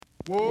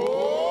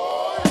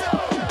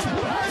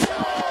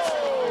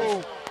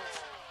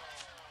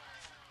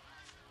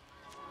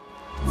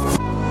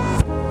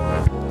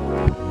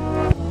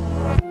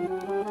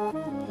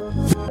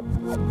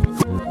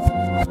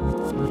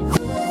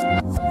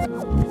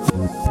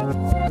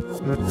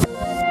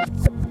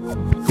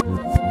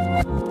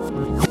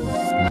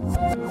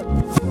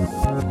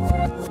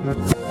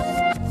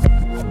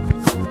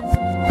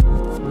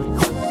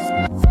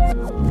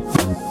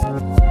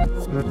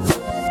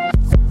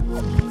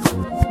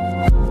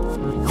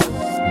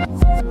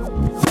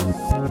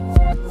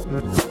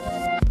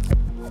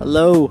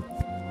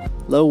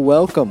Hello,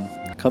 welcome.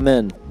 Come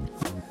in.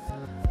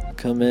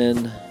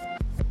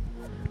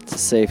 It's a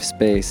safe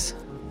space.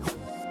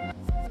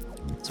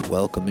 It's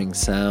welcoming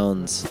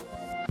sounds.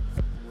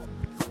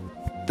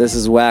 This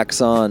is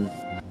Wax On.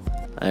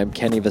 I'm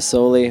Kenny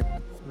Vasoli.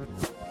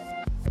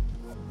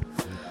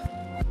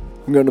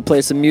 I'm going to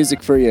play some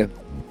music for you.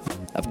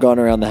 I've gone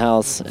around the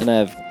house and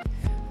I've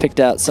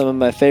picked out some of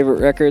my favorite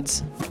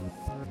records,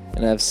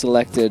 and I've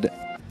selected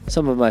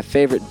some of my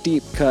favorite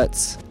deep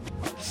cuts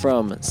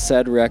from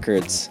said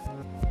records,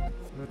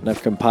 and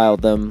I've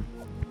compiled them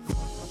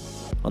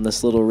on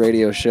this little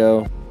radio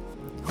show,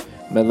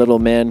 my little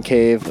man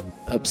cave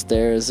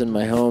upstairs in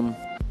my home.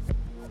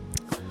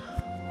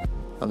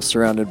 I'm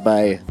surrounded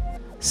by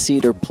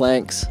cedar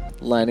planks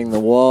lining the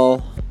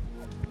wall.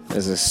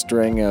 There's a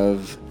string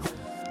of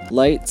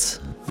lights.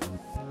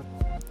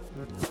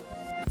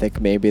 I think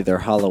maybe they're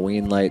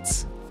Halloween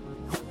lights.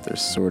 They're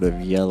sort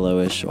of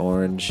yellowish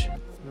orange.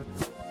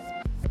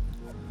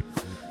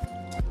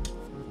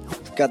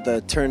 Got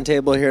the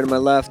turntable here to my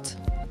left.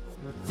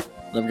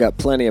 I've got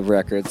plenty of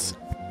records.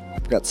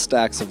 I've got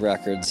stacks of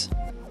records.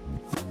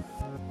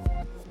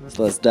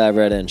 So let's dive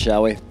right in,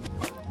 shall we?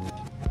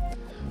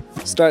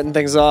 Starting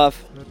things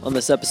off on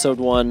this episode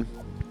 1,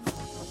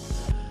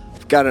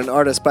 I've got an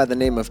artist by the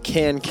name of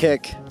Can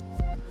Kick,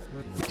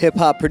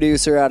 hip-hop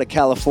producer out of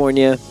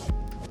California.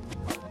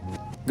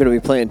 I'm going to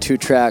be playing 2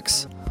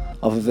 tracks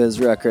off of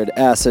his record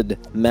Acid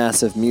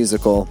Massive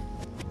Musical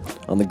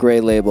on the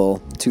Gray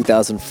label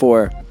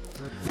 2004.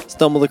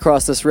 Stumbled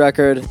across this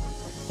record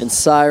in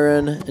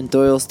Siren in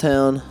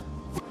Doylestown.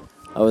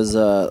 I was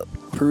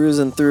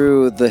perusing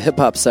through the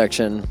hip-hop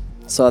section,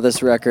 saw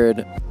this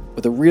record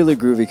with a really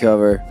groovy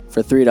cover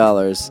for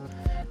 $3.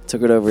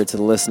 Took it over to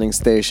the listening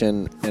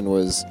station and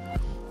was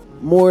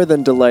more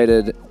than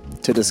delighted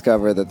to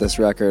discover that this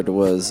record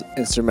was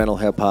instrumental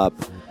hip-hop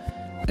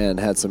and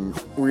had some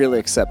really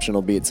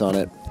exceptional beats on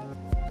it.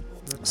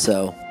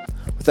 So,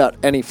 without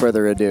any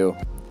further ado,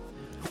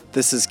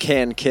 this is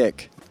Can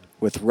Kick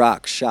with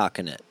Rock Shock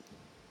in it.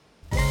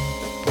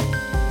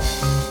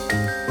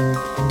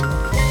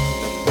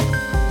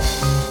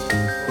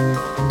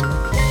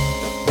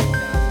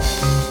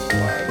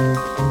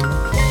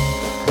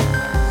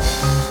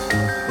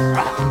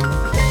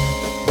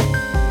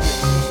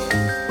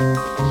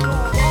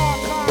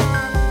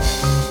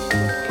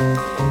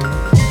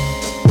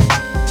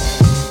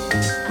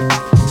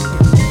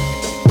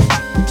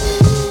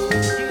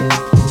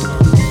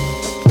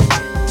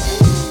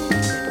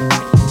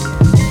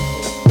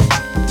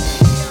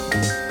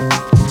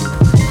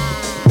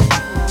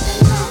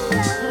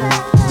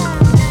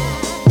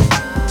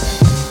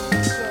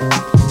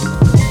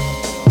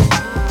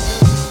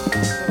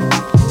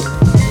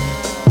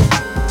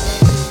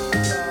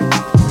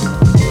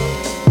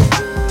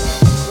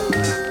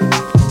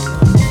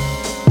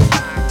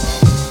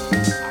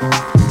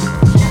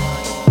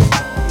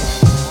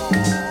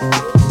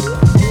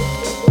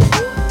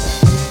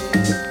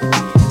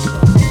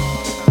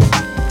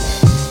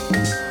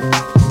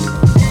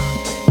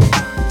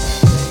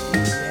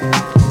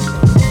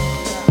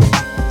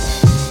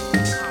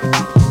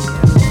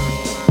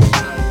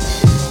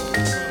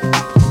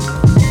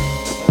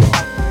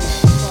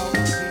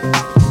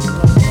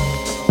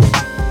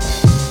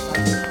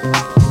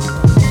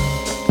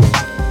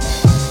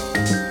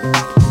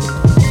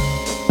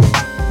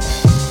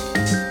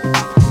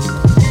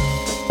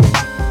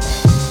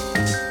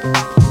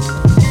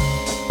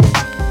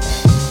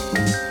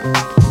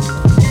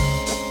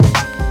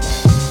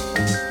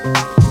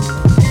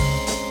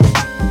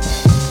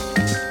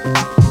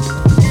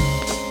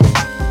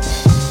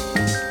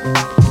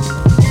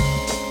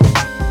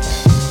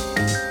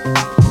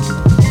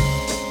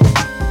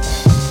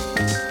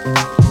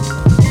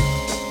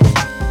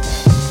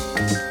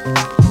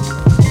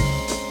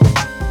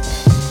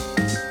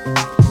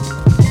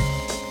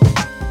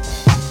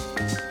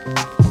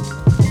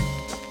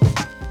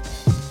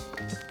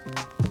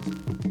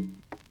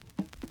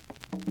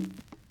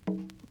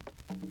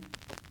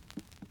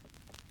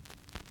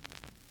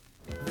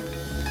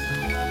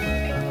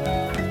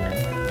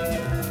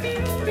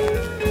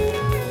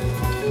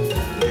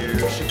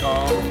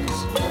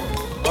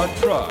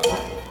 truck.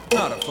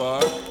 Not a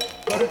fuck,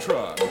 but a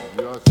truck.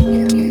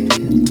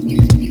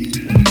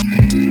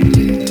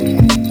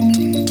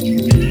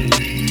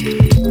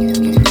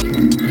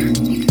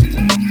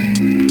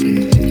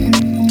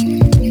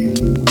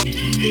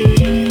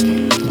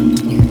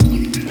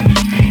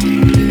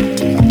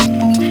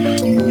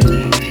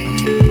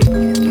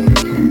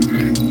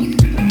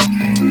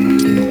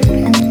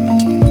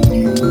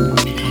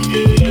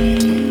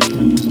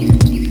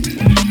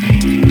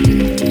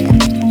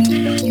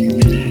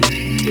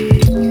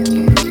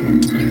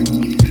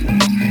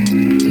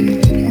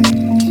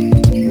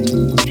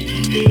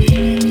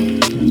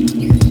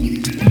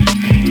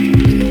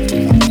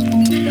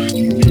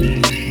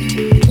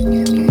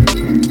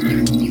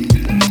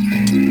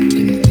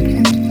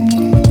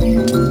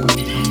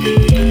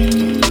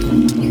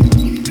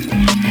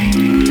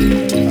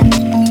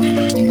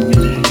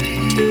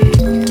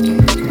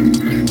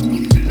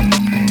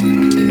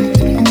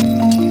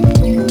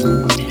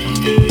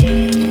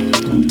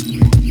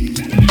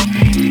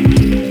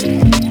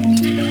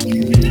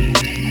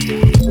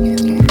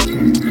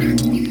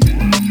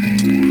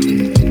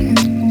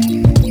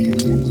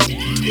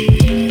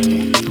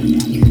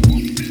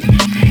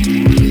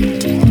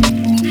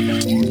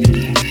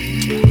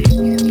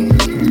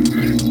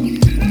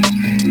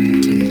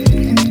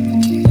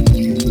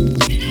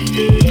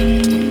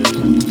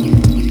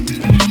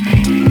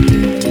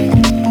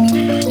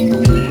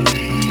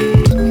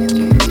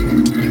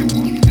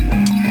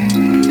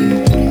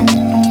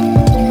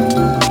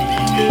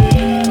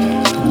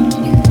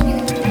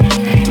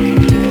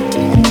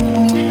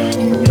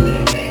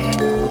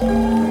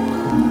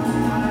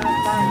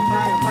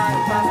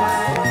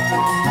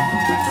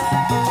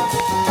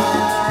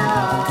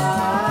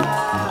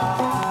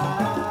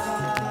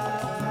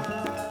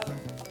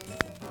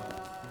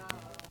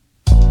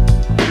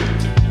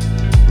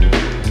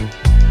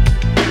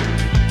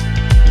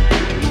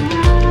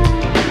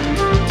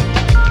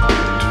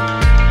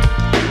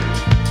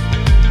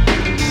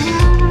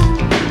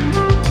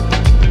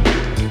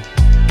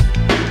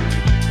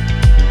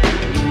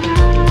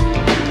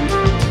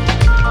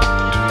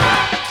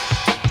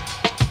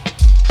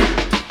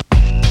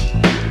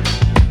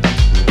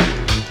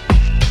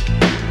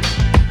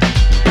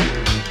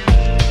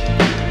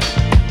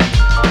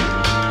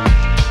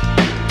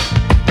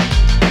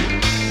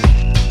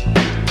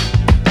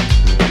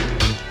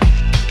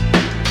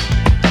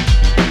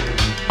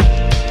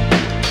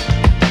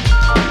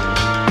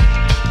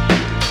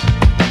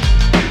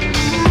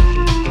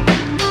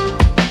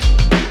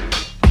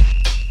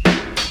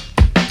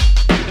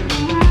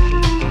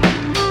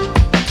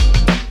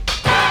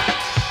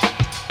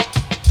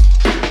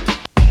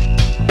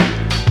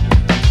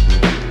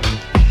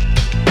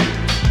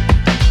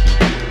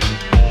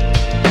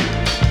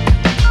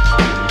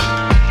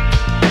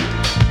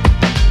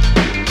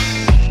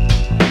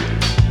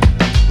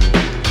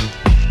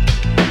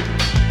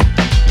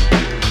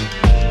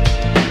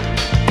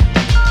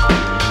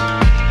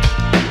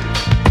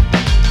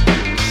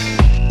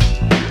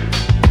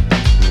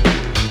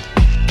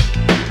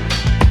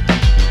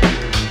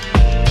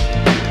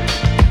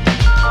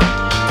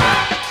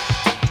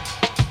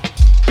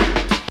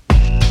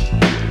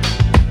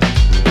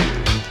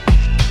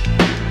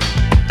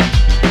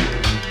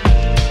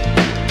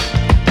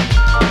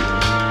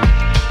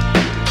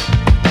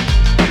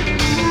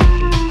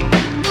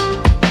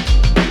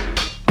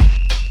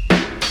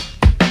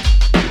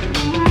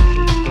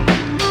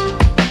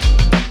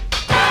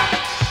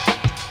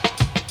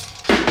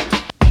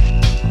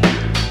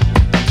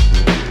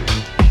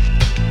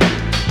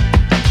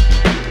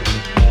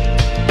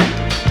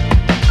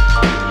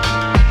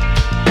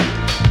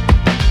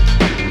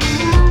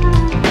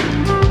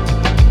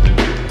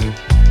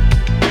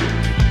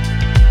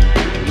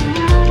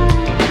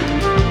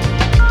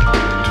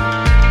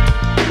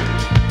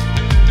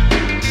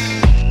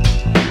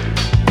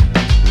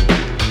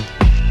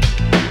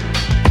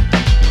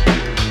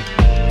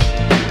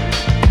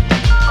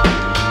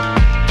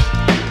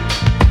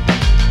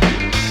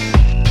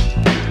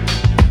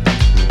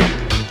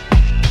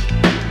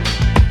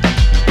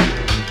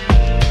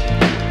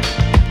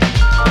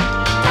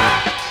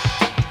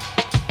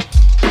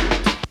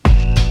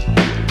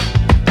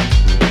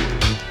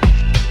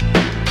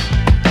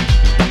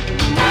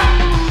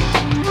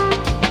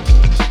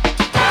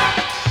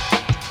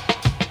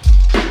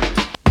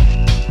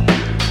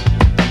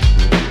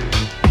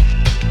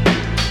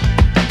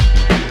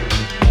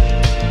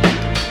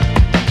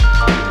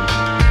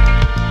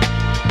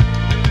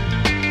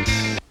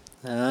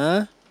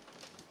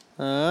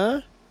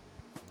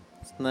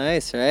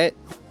 Nice, right?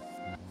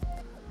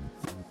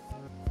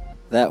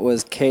 That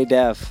was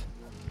K-Def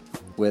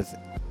with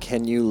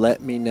Can You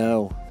Let Me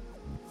Know?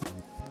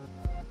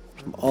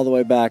 From all the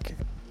way back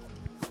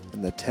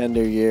in the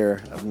tender year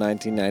of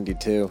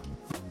 1992.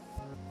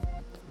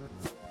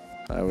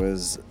 I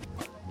was,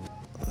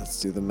 let's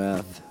do the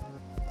math.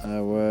 I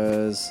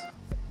was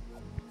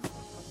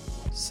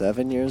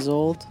 7 years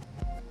old?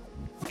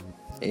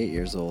 8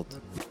 years old.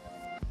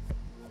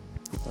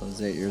 I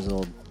was 8 years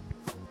old.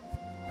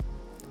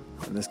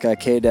 And this guy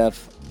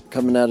K-Def,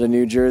 coming out of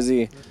New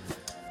Jersey,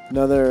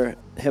 another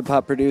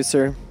hip-hop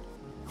producer.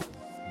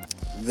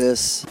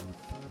 This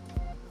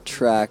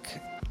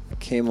track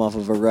came off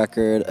of a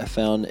record I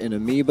found in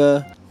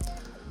Amoeba.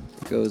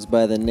 It goes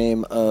by the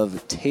name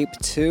of Tape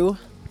 2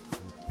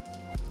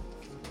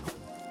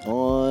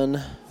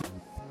 on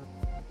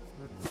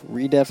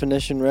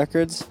Redefinition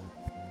Records.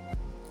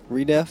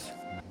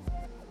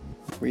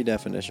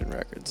 Redefinition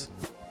Records.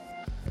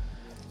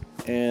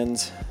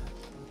 And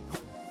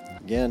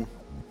again,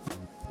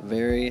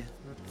 very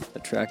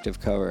attractive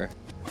cover.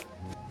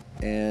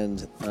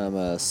 And I'm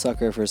a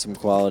sucker for some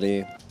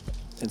quality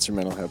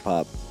instrumental hip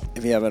hop,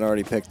 if you haven't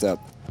already picked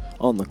up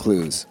on the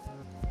clues.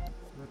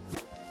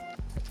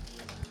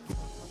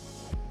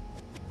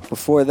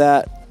 Before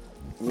that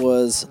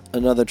was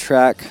another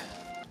track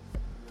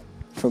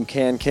from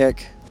Can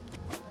Kick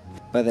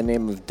by the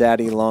name of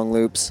Daddy Long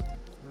Loops,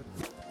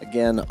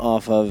 again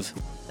off of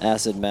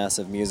Acid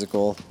Massive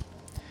Musical.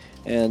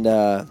 And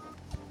I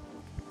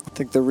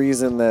think the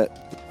reason that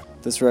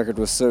this record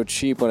was so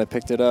cheap when I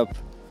picked it up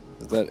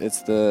is that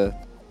it's the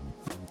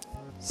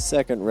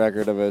second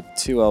record of a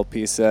 2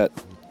 LP set.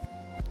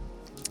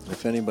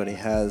 If anybody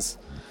has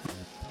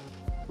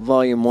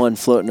Volume 1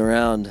 floating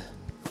around,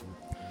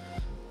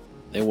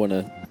 they want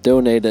to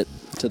donate it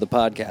to the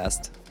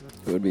podcast,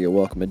 it would be a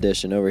welcome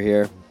addition over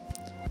here,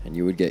 and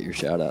you would get your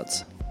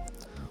shout-outs.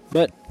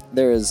 But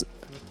there is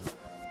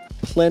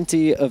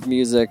plenty of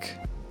music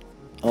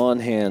on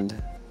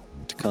hand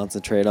to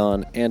concentrate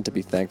on and to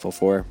be thankful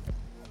for.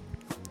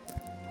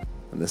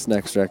 And this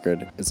next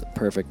record is a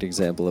perfect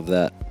example of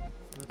that.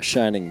 A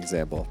shining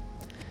example.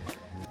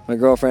 My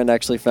girlfriend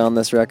actually found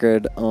this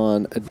record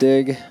on a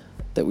dig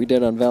that we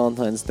did on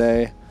Valentine's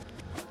Day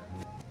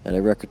at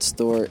a record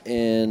store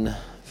in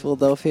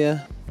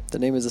Philadelphia. The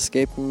name is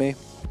escaping me.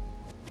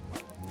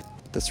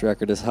 This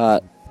record is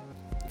hot.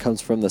 It comes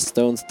from the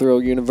Stone's Throw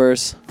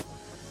universe.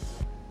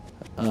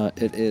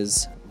 It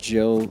is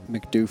Joe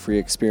McDufree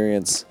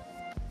Experience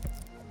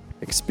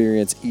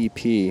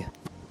EP.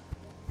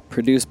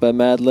 Produced by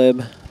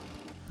Madlib.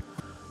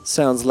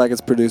 Sounds like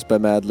it's produced by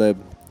Madlib.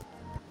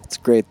 It's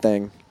a great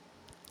thing.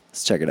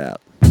 Let's check it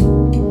out.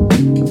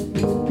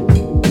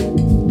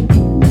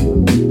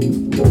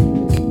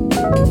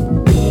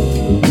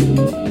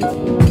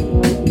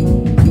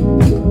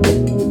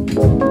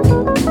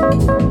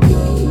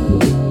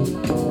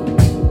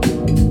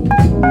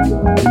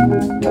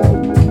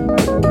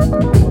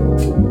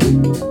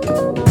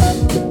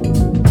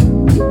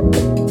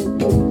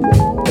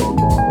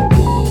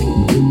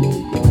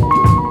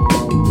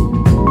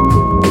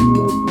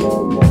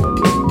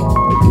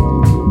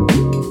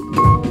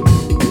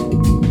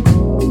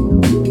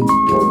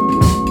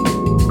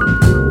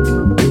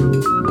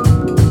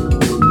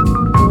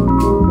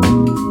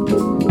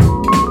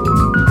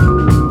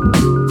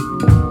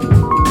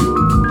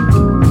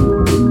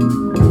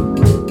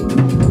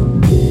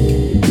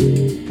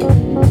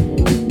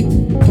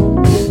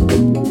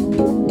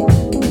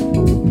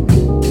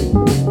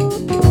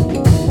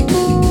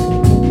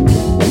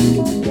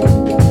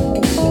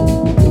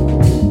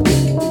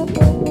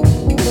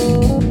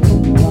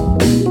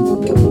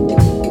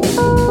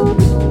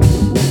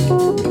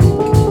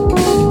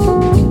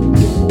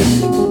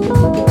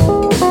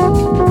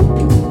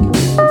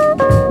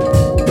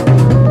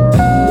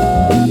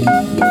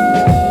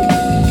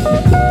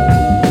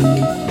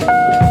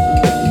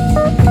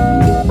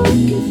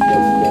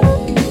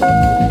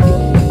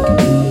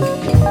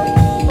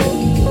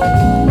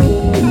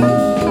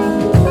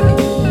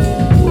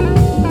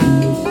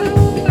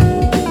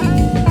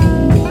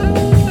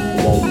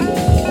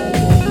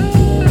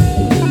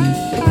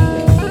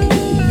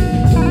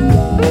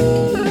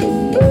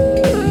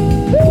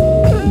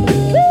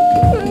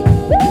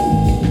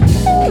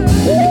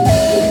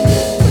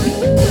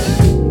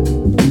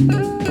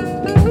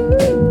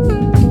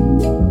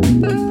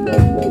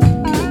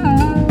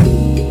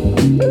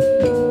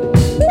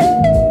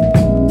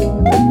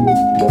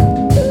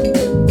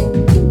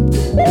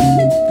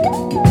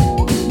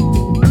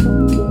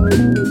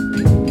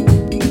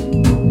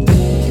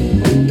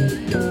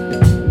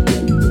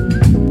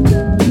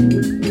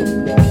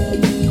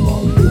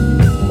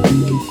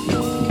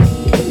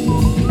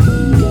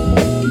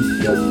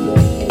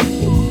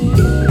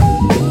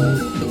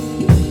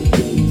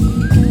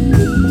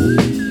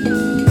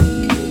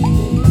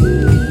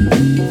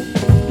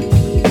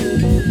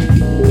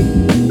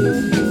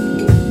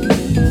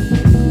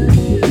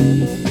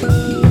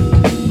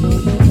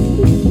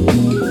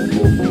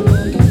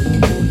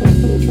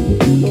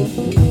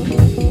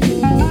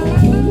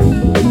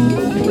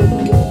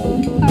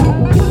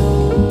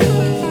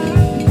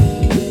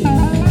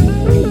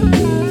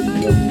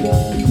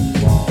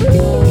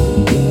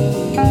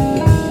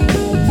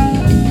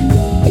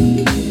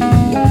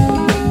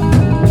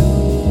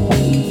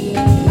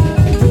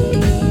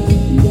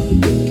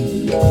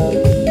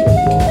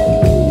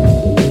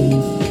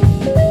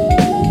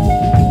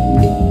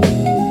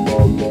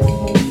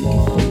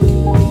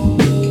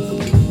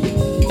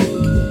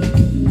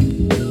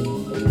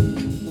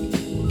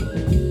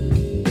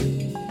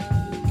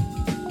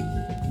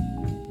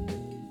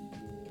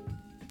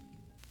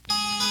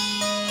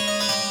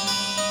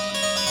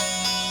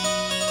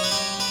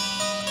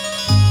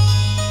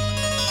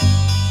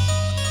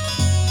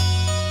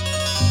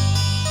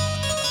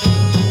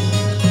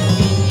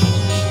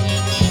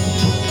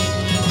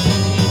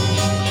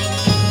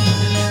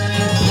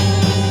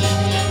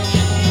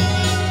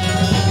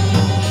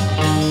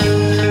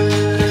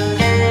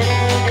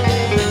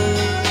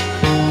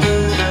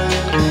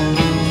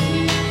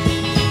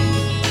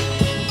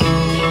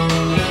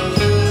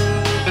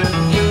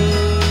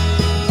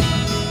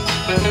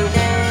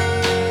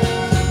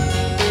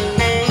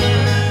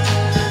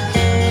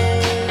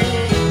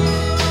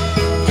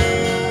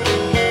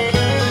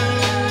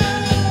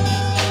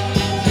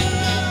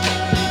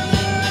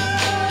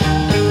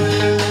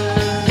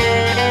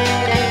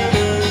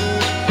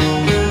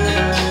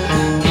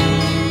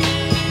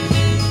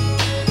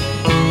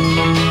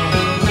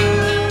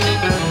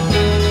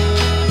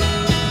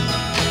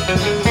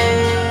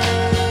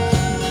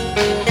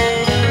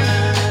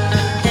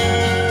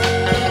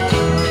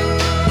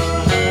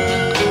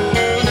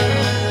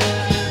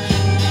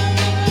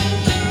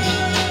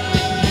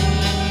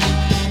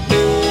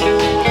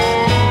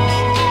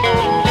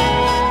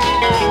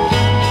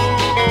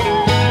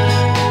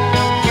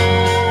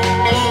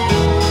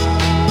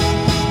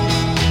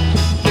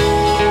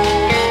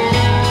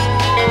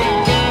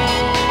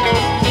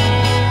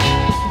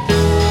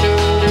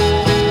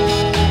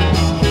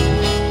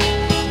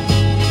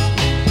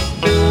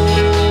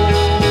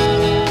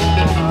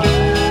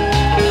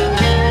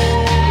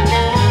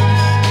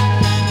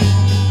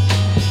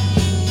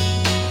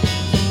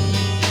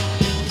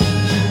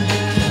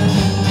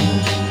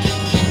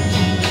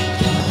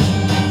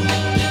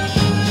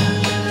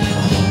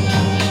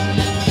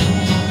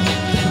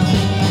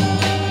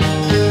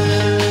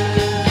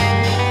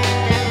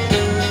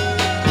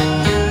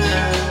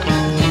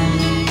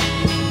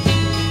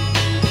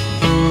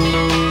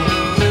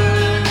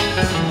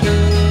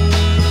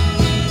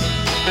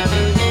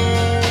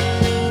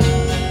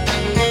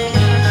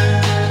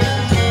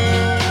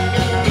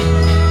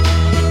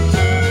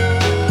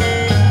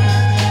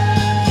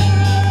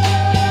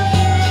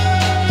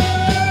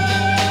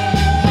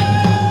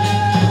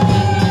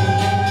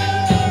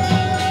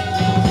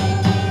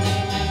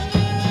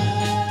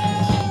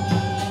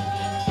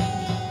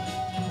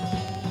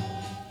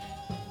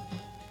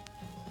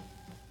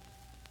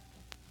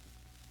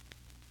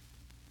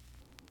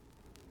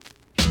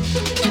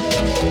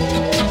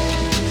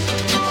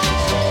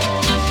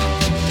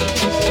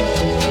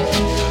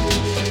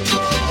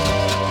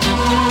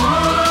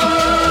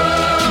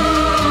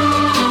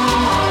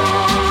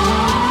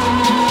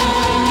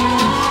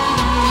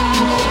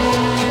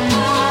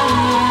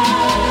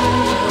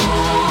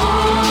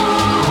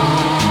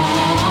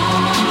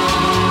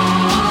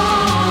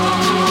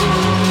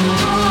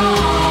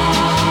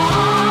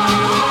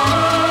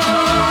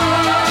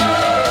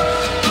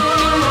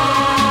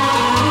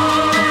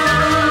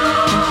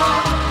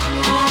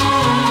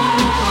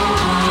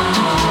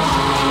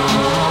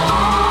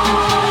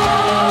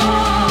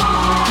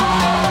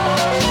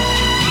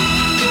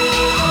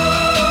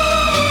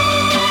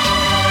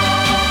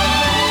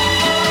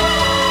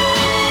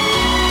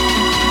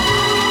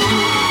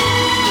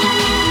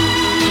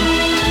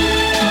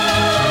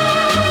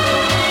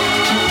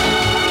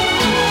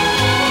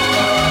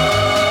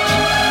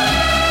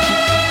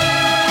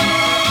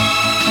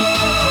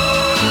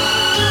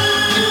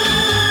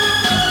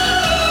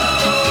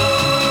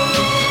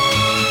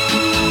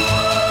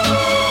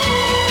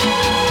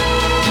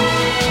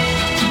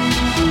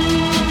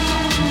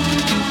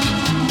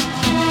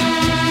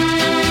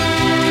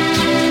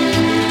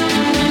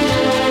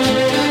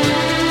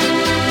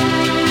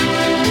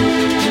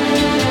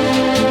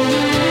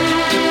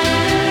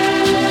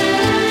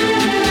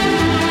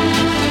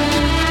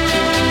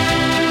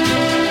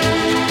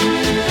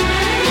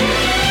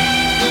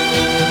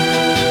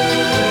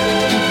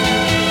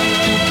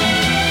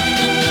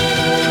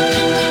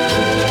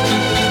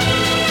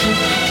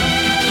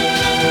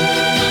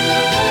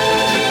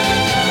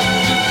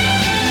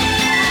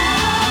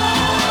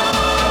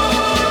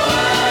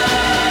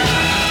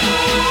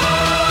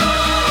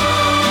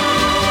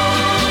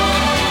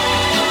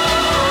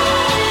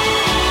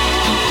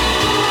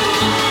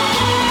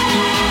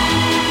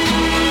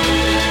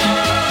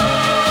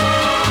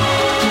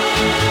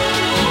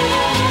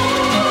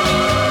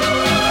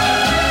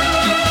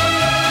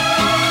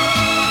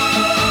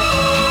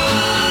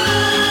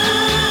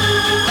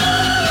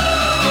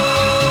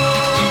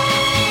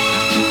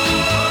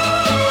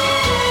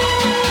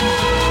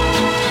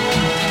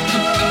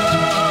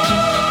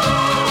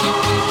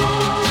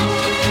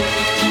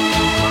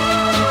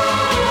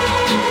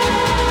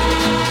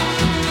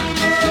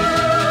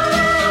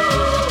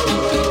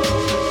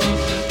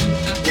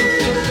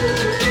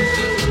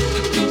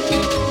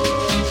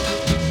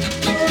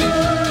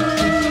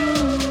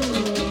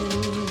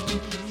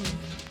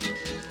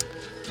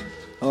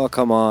 Oh,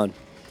 come on.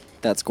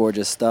 That's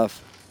gorgeous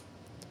stuff.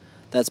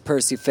 That's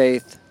Percy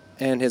Faith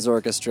and his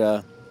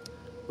orchestra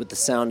with The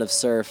Sound of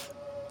Surf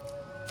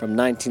from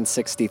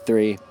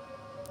 1963.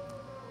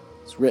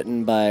 It's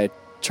written by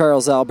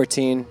Charles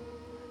Albertine,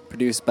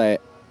 produced by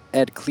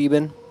Ed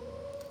Kleben.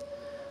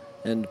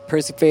 And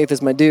Percy Faith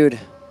is my dude.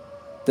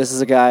 This is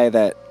a guy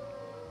that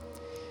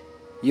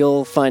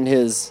you'll find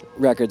his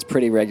records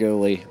pretty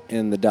regularly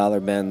in the dollar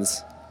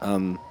bins.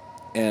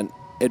 And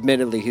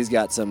admittedly, he's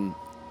got some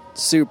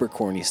super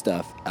corny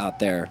stuff out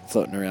there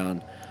floating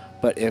around.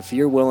 But if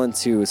you're willing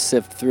to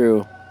sift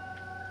through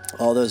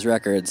all those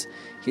records,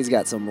 he's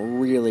got some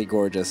really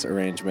gorgeous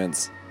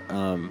arrangements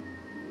and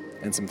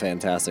some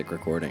fantastic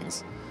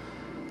recordings.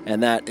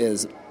 And that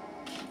is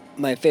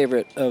my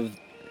favorite of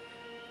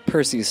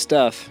Percy's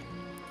stuff,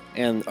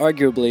 and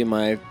arguably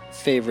my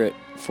favorite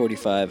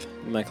 45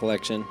 in my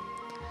collection.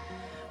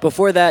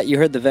 Before that, you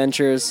heard The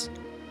Ventures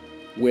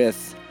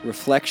with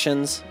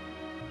Reflections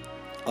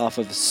off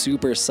of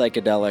Super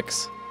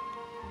Psychedelics,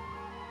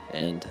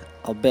 and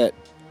I'll bet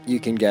you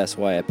can guess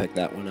why I picked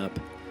that one up.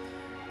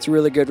 It's a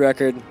really good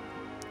record.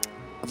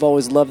 I've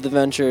always loved The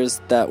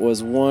Ventures. That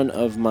was one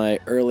of my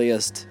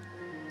earliest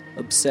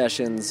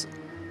obsessions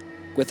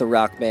with a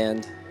rock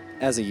band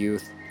as a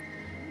youth.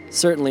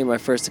 Certainly my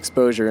first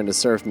exposure into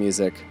surf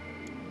music.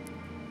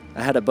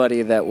 I had a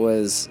buddy that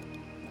was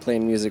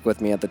playing music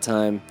with me at the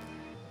time,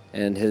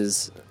 and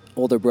his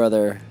older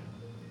brother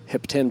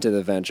hipped him to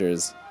The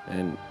Ventures,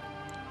 and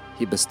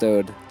he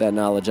bestowed that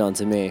knowledge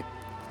onto me.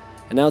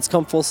 And now it's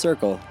come full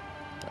circle.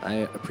 I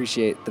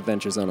appreciate The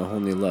Ventures on a whole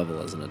new level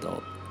as an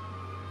adult.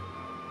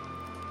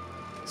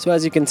 So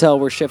as you can tell,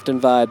 we're shifting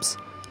vibes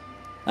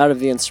out of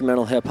the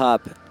instrumental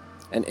hip-hop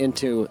and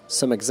into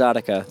some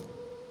exotica.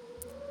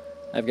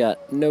 I've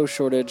got no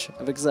shortage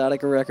of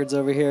exotica records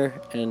over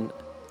here, and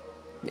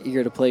I'm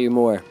eager to play you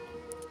more.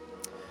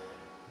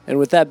 And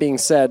with that being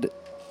said,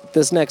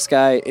 this next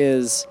guy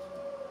is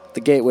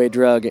the gateway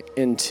drug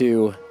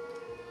into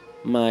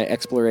my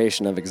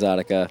exploration of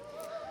exotica.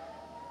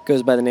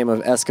 Goes by the name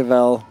of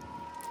Esquivel,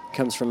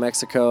 comes from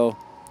Mexico.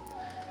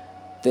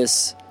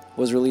 This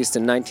was released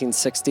in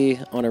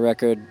 1960 on a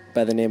record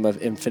by the name of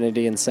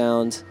Infinity and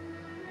Sound.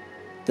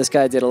 This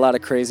guy did a lot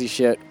of crazy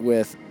shit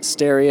with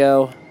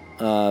stereo,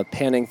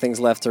 panning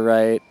things left to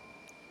right.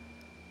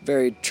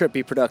 Very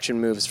trippy production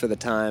moves for the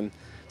time.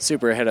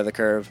 Super ahead of the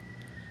curve.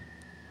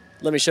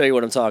 Let me show you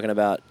what I'm talking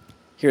about.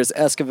 Here's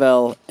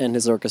Esquivel and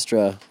his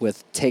orchestra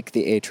with Take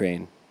the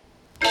A-Train.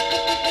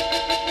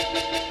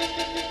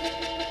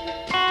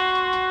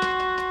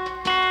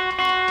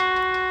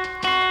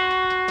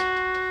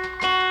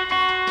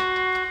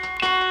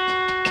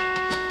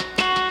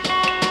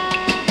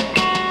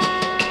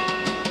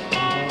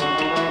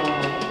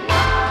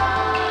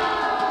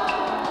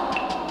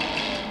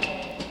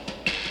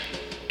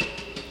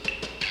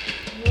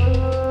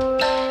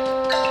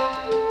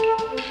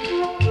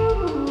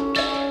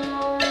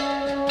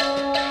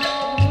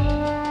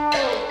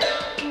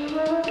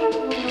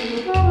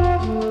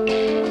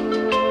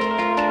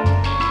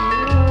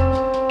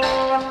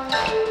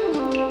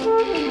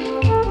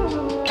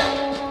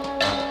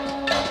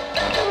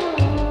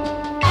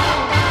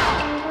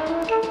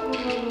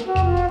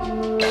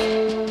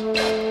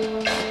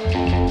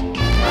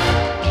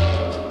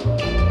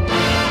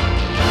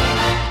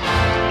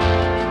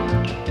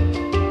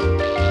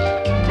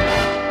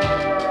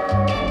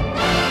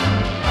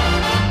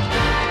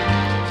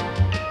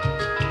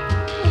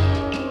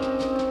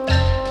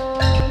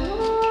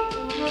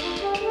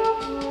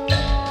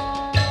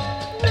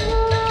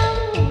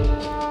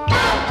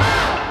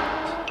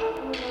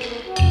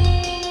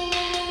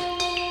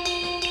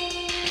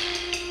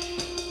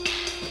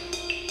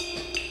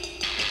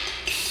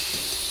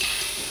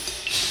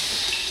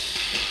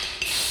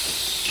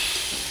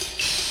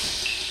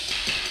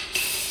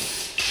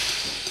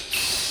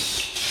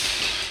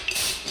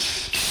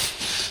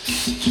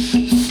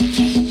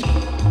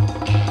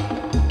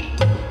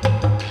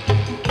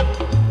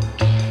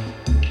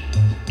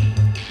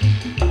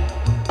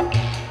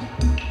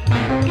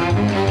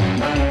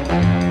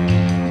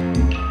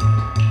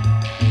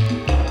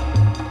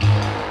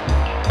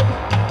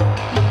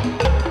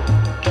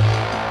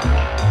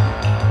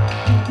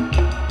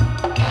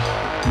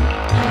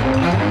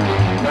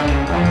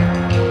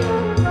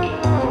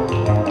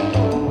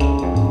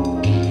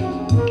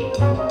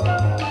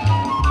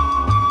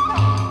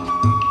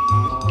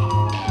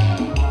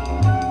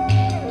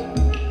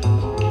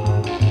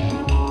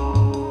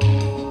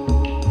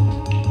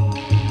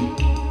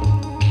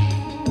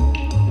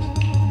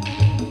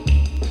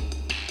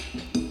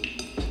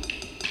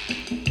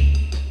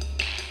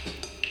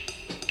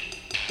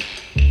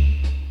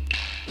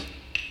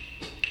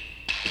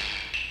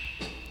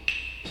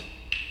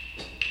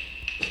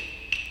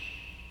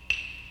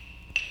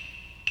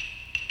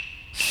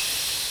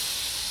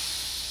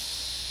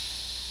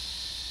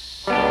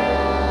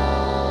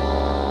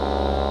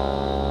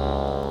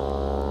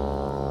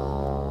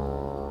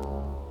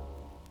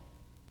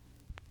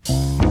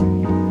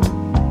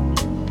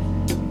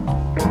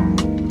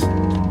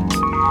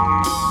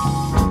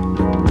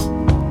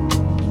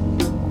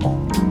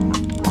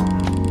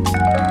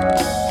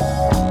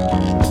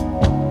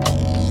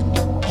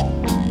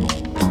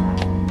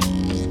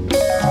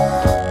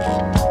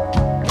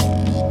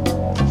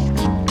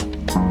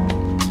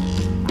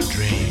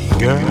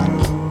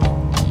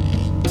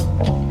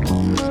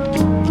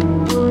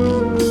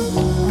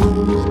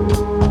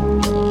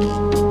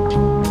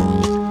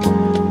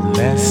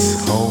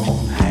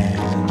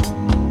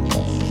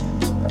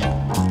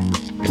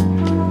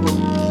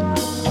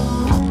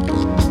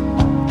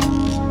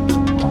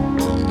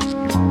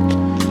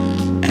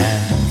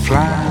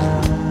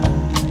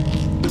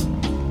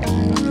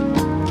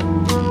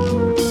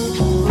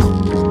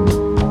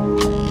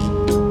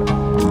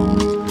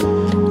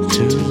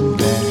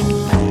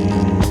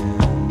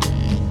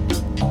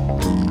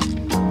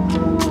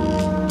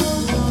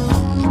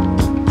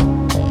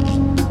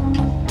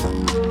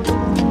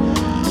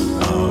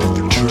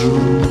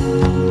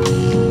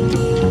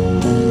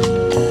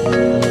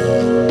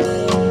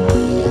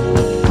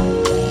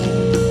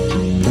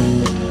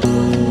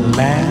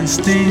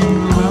 lasting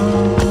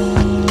love.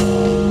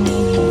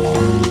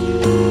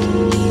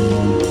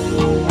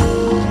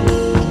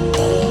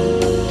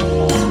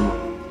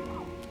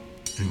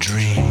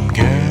 Dream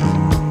girl,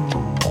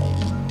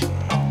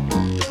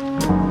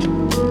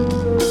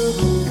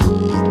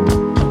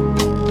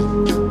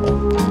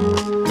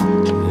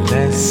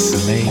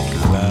 let's make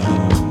love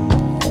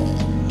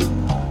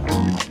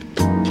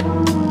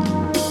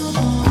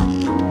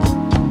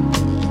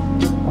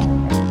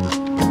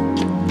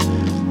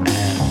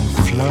and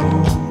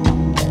float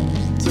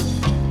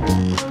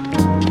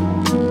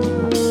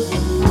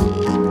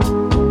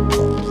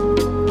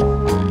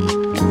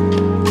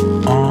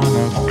on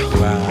a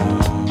cloud.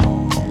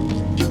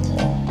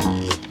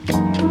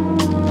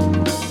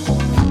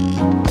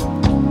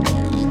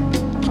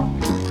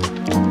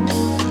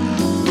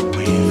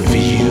 With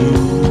you,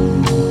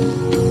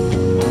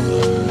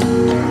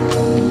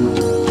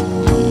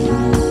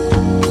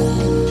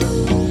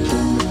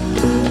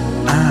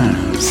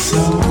 I'm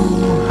so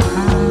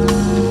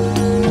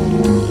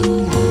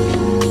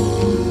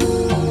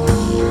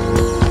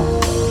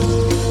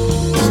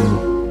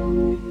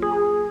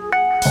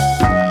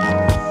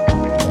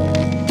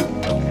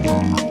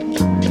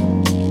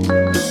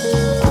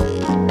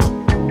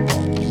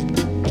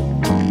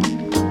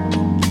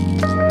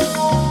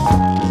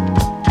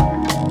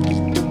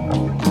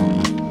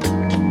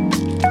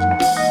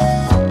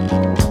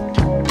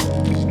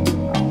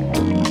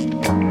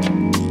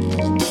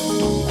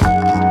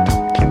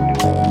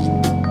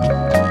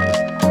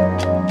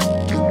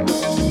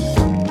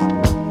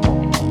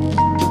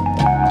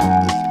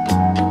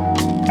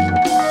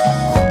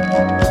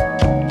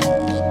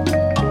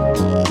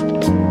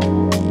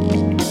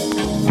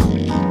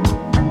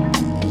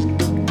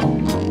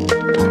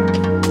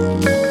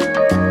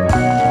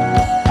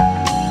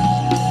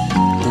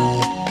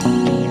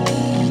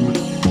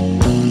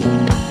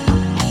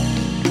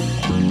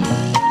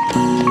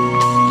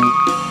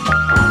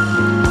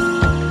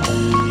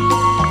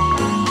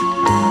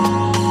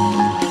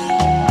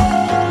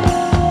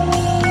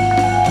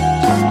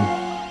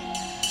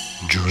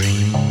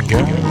dream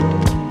girl.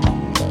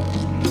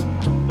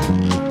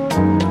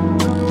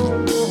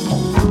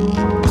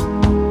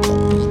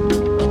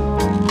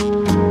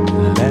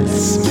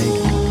 Let's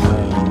make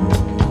love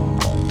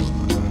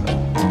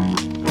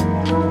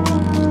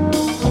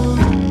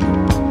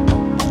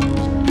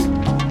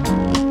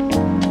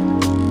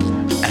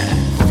and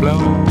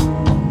float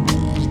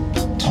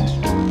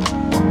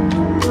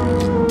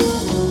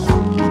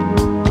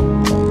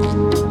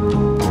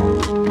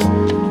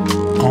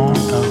on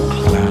a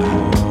cloud.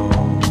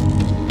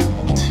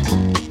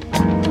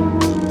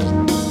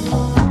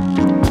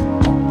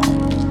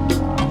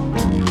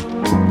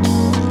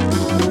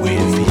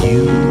 With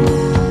you,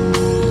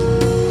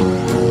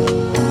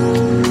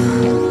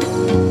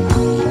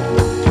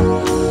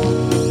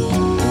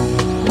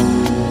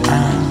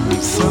 I'm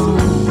so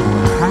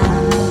high.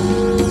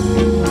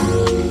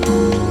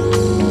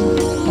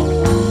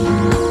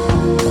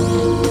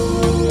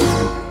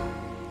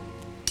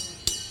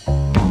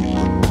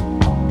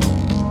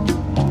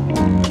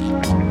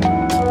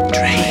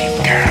 Dream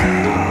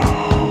girl,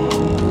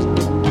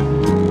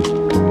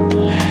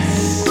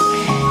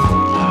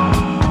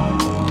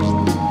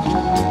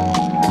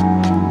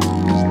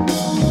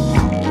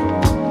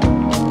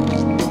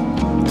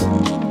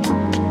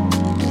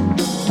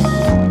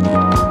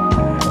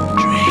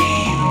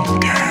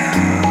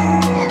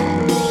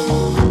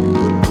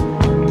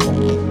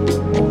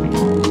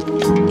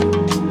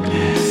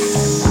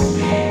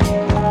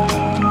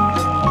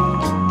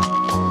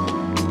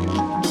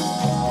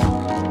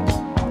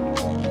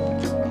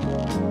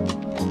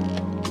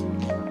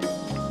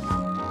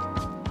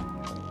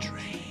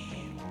 dream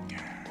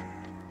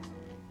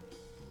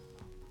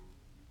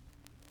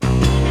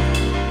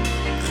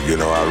You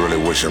know, I really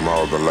wish him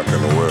all the luck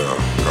in the world,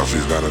 because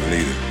he's gonna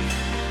need it.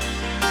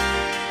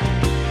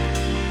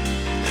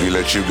 He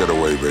let you get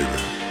away, baby.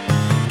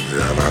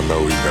 Yeah, and I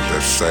know he's got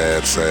that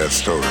sad, sad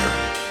story.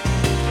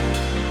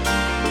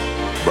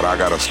 But I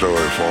got a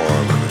story for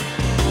him, and it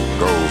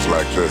goes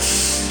like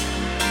this.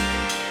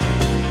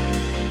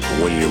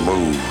 When you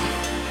move,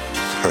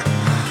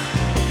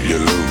 you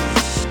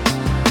lose.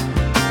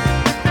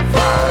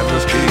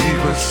 Finders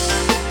keepers.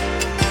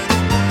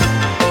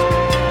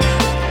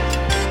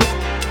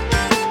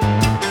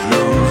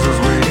 Losers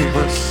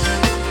weepers.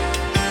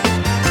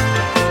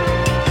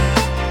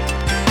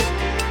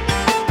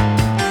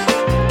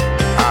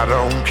 I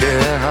don't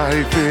care how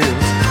he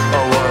feels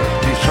or what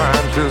he's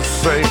trying to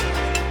say.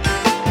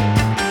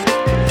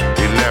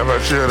 He never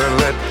should have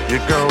let you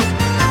go,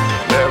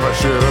 never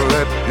should have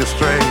let you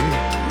stray.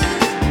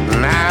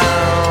 Now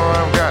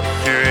I've got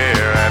you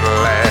here at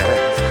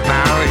last.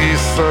 Now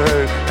he's so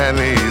hurt and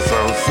he's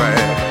so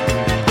sad.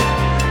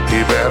 He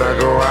better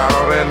go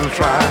out and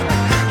try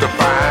to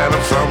find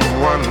him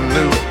someone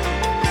new.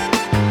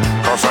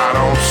 'Cause I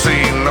don't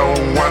see no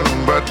one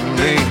but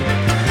me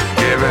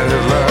giving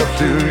his love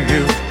to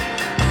you.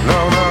 No,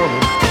 no,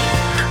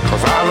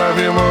 'cause I love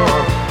you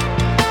more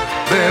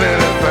than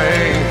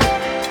anything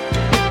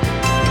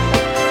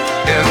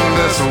in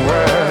this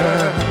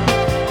swear.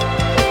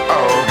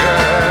 Oh,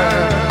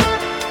 girl.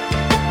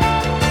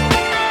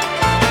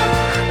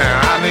 And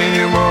I need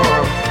you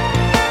more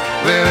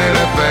than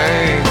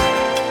anything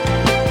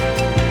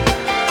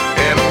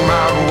in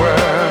my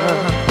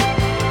world.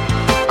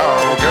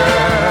 Oh,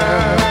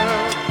 girl.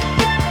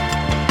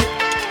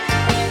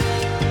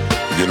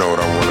 You know what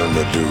I'm willing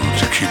to do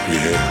to keep you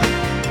here?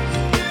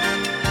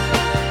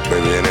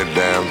 Baby, any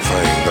damn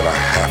thing that I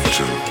have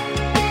to.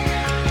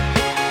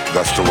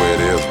 That's the way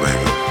it is,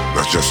 baby.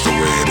 That's just the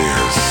way it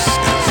is.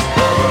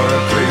 Lover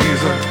and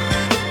pleaser.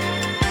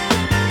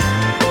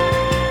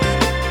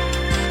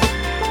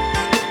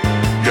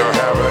 You're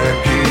haver and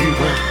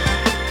keeper.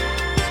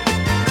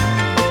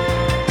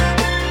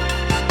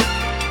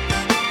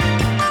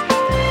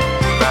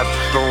 That's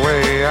the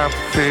way I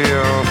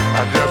feel.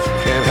 I just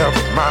can't help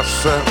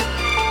myself.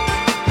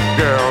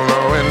 Girl,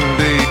 no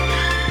indeed.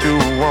 You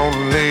won't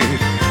need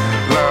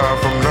love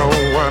from no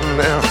one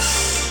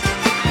else.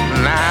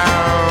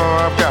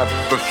 Now I've got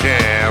the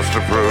chance to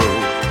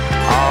prove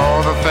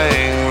all the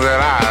things that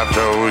I've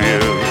told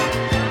you.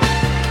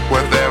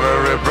 With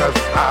every breath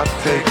I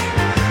take,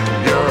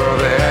 you're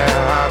the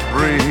air I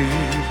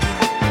breathe.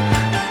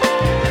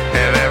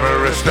 And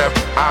every step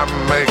I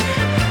make,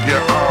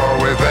 you're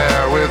always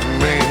there with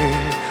me.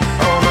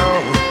 Oh no,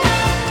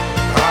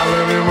 I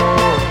love you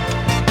more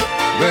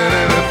than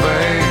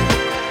anything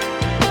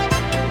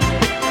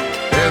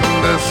in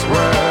this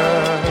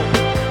world.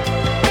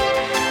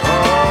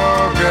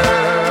 Oh,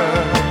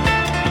 girl.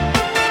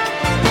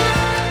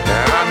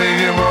 And I need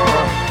you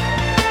more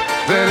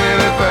than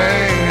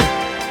anything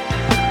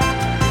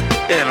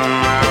in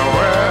my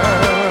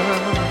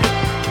world.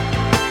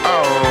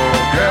 Oh,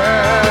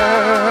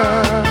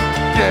 girl.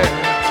 Yeah.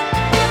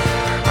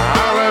 I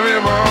love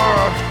you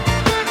more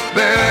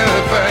than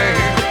anything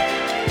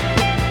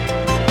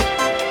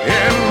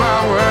in my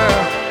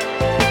world.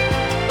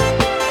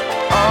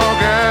 Oh,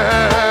 girl.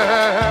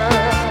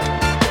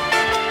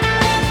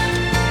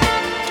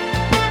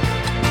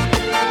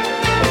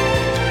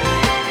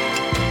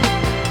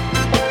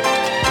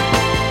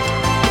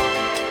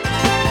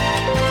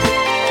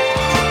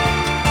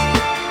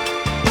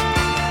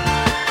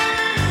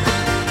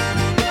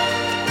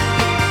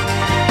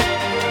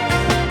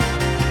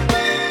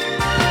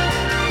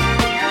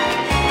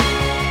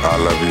 I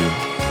love you,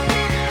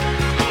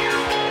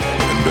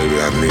 and baby,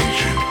 I need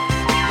you.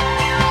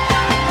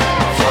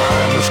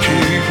 Finders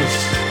keepers.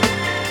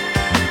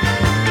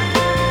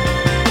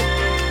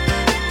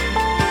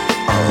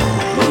 Oh,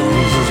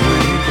 losers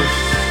weepers.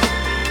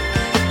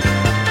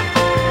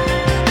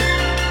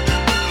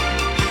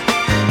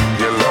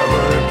 Your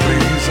lover and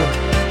pleaser.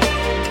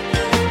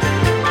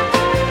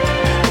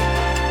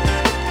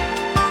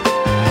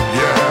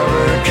 Your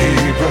haver and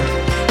keeper.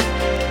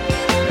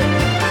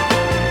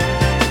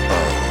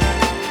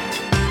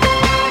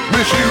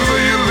 Misuser,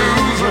 you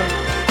loser.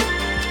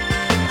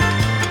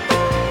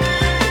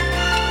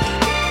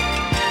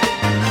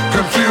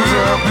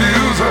 Confuser,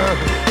 abuser.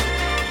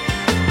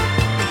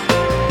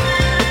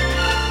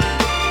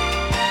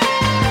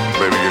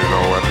 Baby, you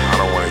know what? I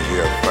don't want to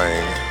hear a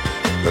thing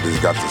that he's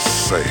got to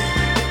say.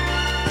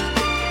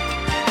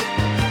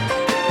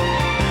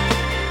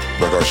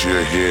 Because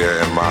you're here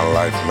in my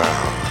life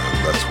now.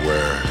 That's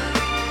where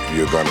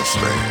you're gonna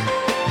stay.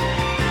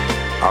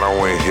 I don't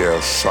want to hear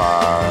a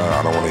sigh.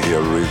 I don't want to hear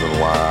a reason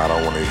why. I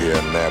don't want to hear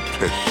a nap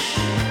pitch.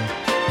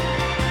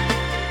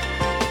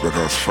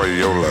 Because for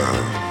your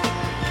love,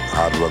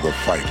 I'd rather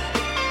fight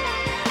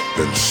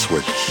than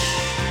switch.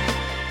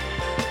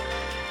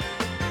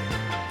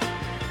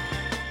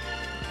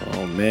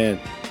 Oh, man.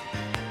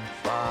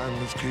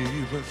 Finders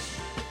keepers.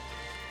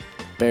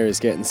 Barry's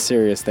getting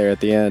serious there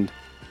at the end.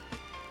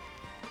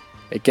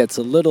 It gets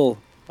a little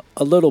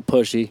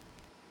pushy,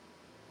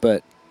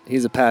 but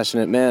he's a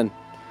passionate man.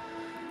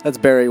 That's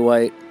Barry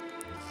White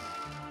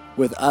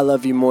with I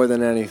Love You More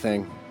Than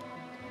Anything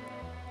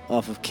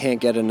off of Can't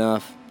Get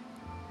Enough.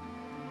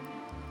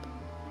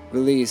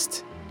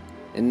 Released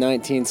in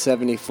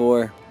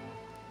 1974.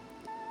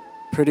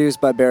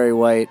 Produced by Barry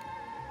White.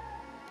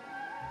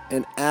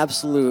 An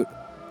absolute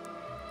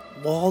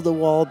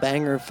wall-to-wall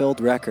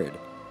banger-filled record.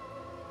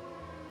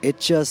 It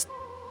just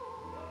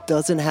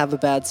doesn't have a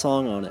bad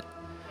song on it.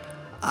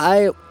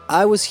 I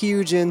was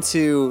huge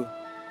into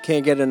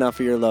Can't Get Enough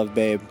of Your Love,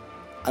 Babe.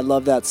 I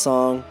love that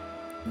song.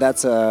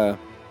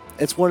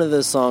 It's one of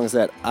those songs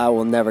that I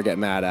will never get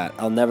mad at.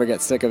 I'll never get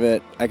sick of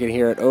it. I can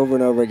hear it over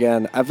and over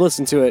again. I've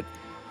listened to it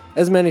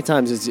as many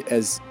times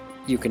as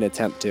you can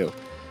attempt to,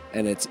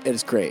 and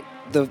it's great.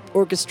 The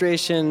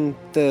orchestration,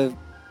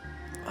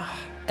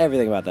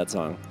 everything about that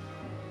song.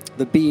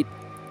 The beat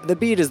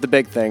is the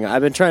big thing.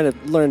 I've been trying to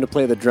learn to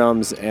play the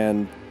drums,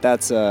 and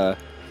that's a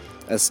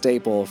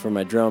staple for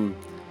my drum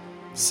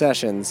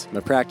sessions, my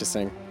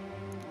practicing.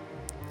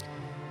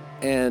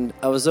 And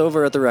I was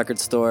over at the record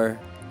store,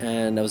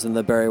 and I was in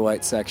the Barry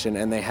White section,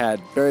 and they had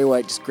Barry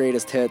White's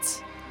greatest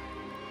hits.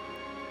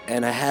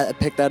 And I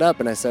picked that up,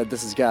 and I said,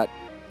 "This has got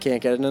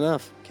Can't Get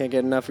Enough. Can't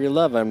Get Enough of Your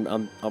Love. I'm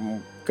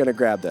gonna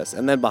grab this."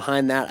 And then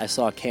behind that, I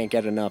saw Can't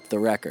Get Enough, the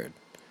record.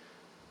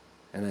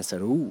 And I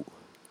said, ooh,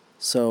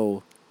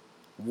 so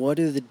what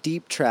do the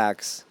deep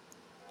tracks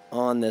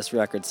on this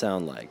record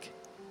sound like?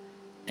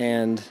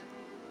 And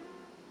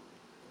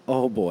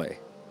oh boy.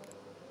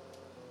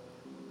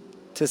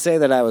 To say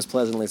that I was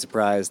pleasantly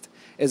surprised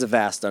is a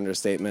vast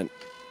understatement.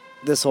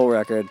 This whole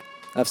record,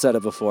 I've said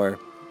it before,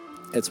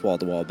 it's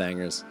wall-to-wall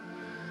bangers.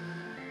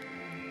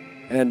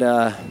 And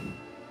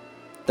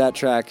that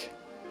track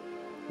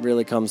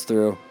really comes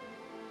through.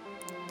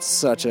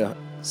 Such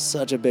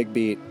a big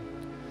beat.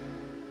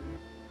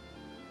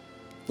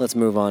 Let's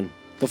move on.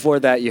 Before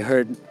that, you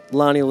heard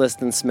Lonnie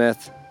Liston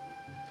Smith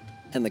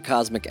and the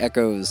Cosmic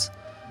Echoes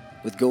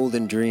with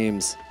Golden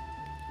Dreams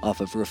off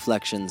of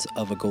Reflections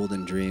of a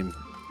Golden Dream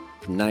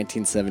from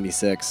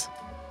 1976.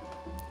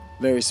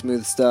 Very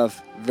smooth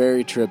stuff,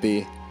 very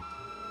trippy,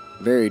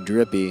 very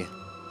drippy,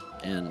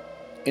 and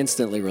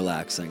instantly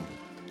relaxing.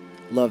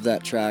 Love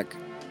that track.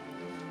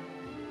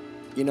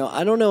 You know,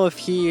 I don't know if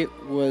he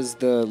was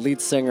the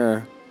lead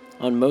singer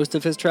on most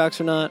of his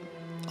tracks or not.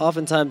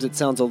 Oftentimes it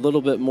sounds a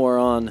little bit more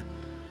on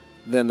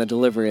than the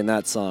delivery in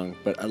that song,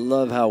 but I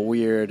love how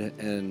weird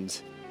and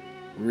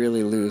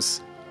really loose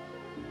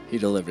he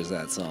delivers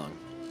that song.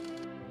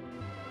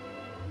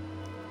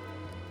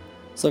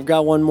 So I've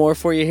got one more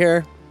for you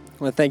here.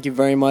 I want to thank you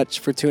very much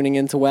for tuning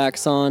in to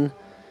Wax On.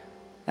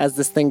 As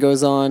this thing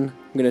goes on,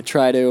 I'm going to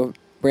try to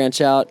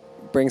branch out,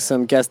 bring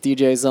some guest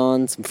DJs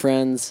on, some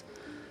friends,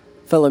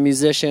 fellow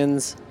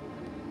musicians,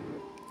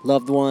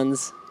 loved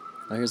ones.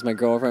 Oh, here's my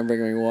girlfriend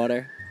bringing me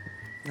water.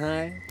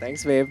 Hi.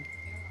 Thanks, babe.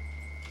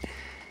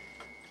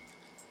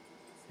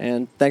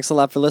 And thanks a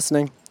lot for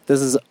listening. This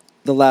is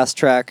the last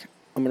track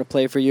I'm going to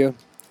play for you.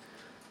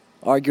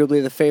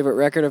 Arguably the favorite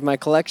record of my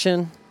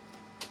collection.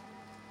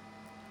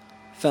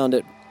 Found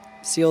it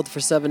sealed for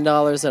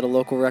 $7 at a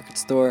local record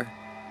store.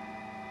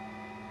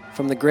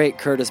 From the great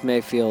Curtis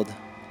Mayfield,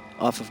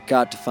 off of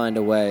Got to Find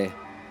a Way.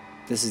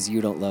 This is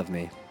You Don't Love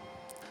Me.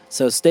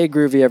 So stay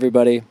groovy,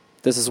 everybody.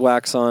 This is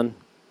Wax On.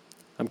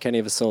 I'm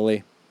Kenny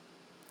Vasoli.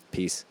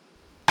 Peace.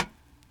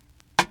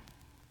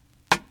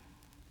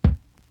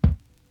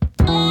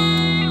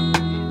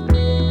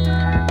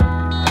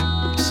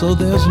 So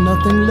there's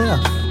nothing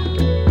left.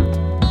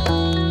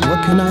 What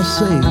can I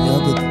say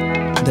other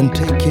than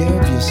take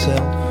care of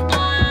yourself?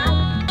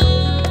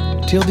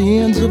 Till the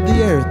ends of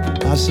the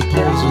earth, I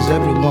suppose, is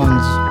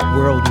everyone's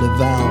worldly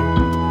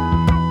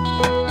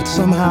vow. But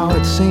somehow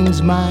it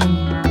seems mine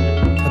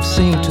have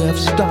seemed to have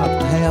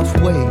stopped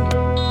halfway.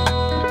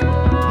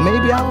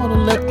 Maybe I ought to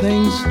let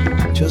things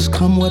just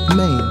come what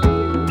may.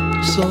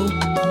 So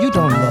you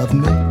don't love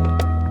me.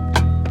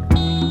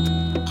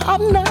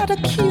 I'm not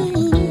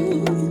accusing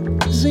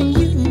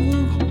you.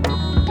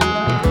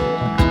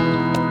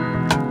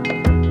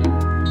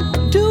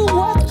 Do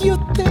what you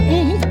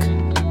think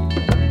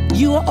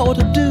you ought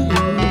to do.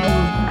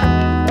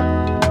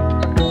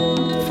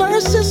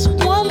 First is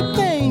one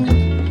thing,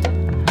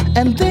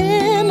 and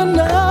then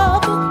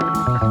another.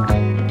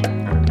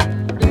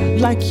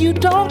 Like you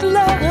don't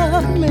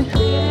love me,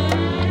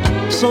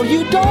 so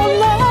you don't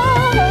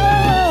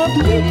love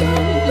me.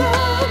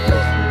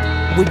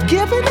 We're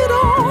giving it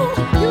all.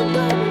 You don't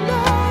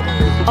love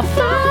me. A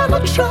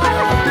final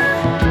try.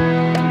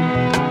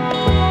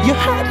 You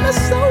hurt me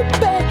so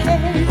bad,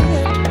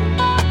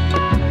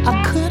 I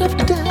could have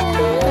died.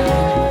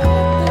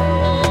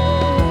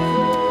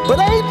 But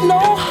ain't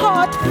no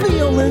hard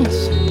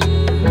feelings.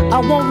 I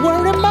won't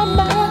worry my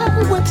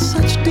mind with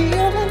such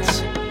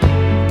dealings.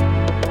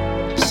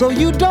 So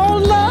you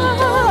don't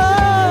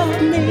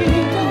love me.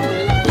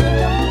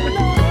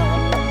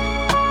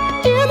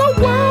 In a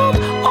world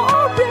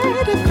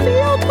already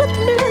filled with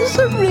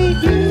misery,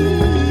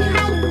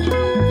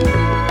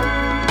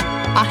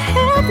 I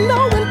have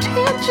no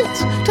intentions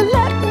to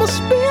let my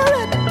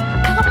spirit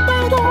come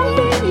out on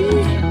me.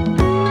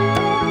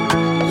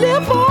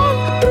 Live on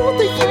through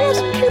the years,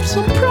 keep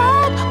some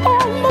pride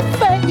on my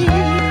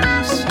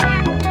face.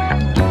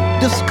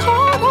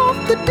 Discard off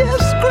the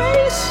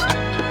disgrace.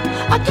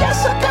 I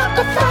guess I got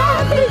to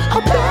find me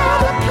a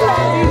better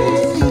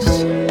place.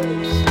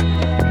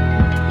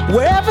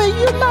 Wherever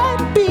you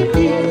might be,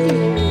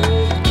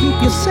 keep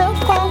yourself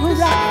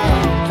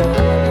alright.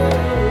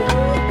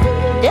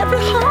 Every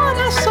heart,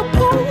 I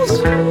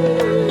suppose,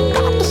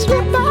 got to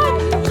slip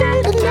out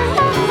late at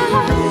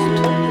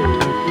night.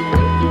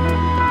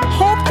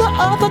 Hope the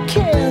other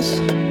cares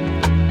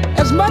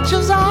as much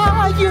as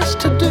I used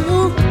to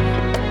do.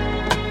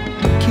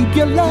 Keep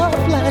your love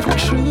life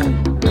true.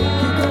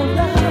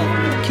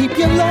 Keep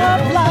your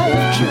love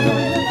life true.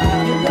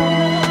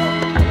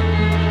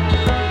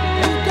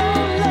 You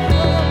don't love.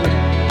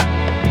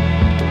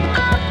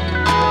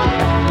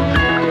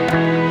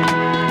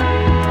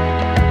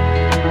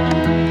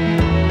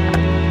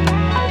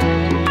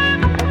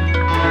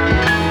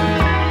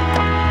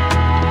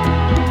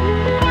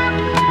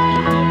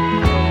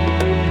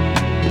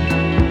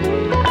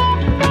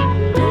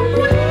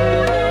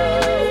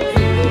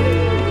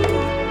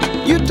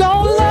 You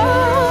don't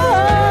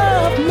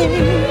love me.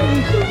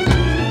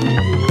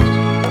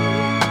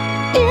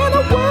 In a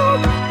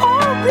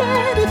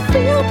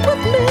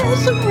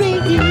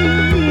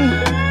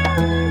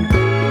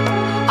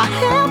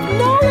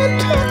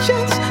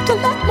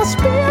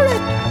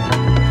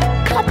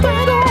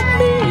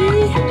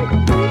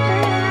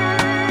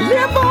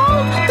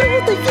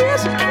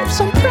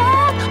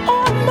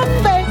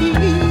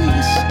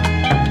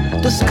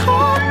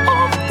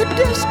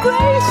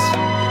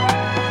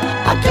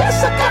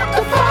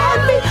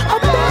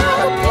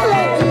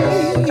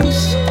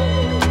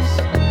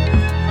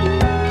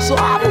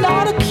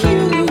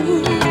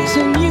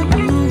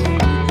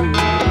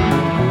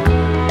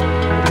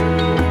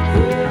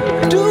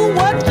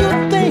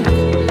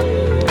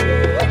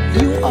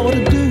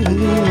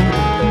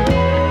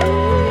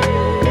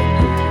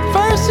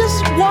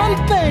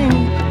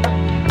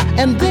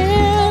and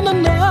then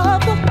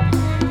another.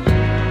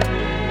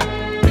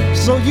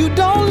 So you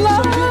don't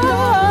love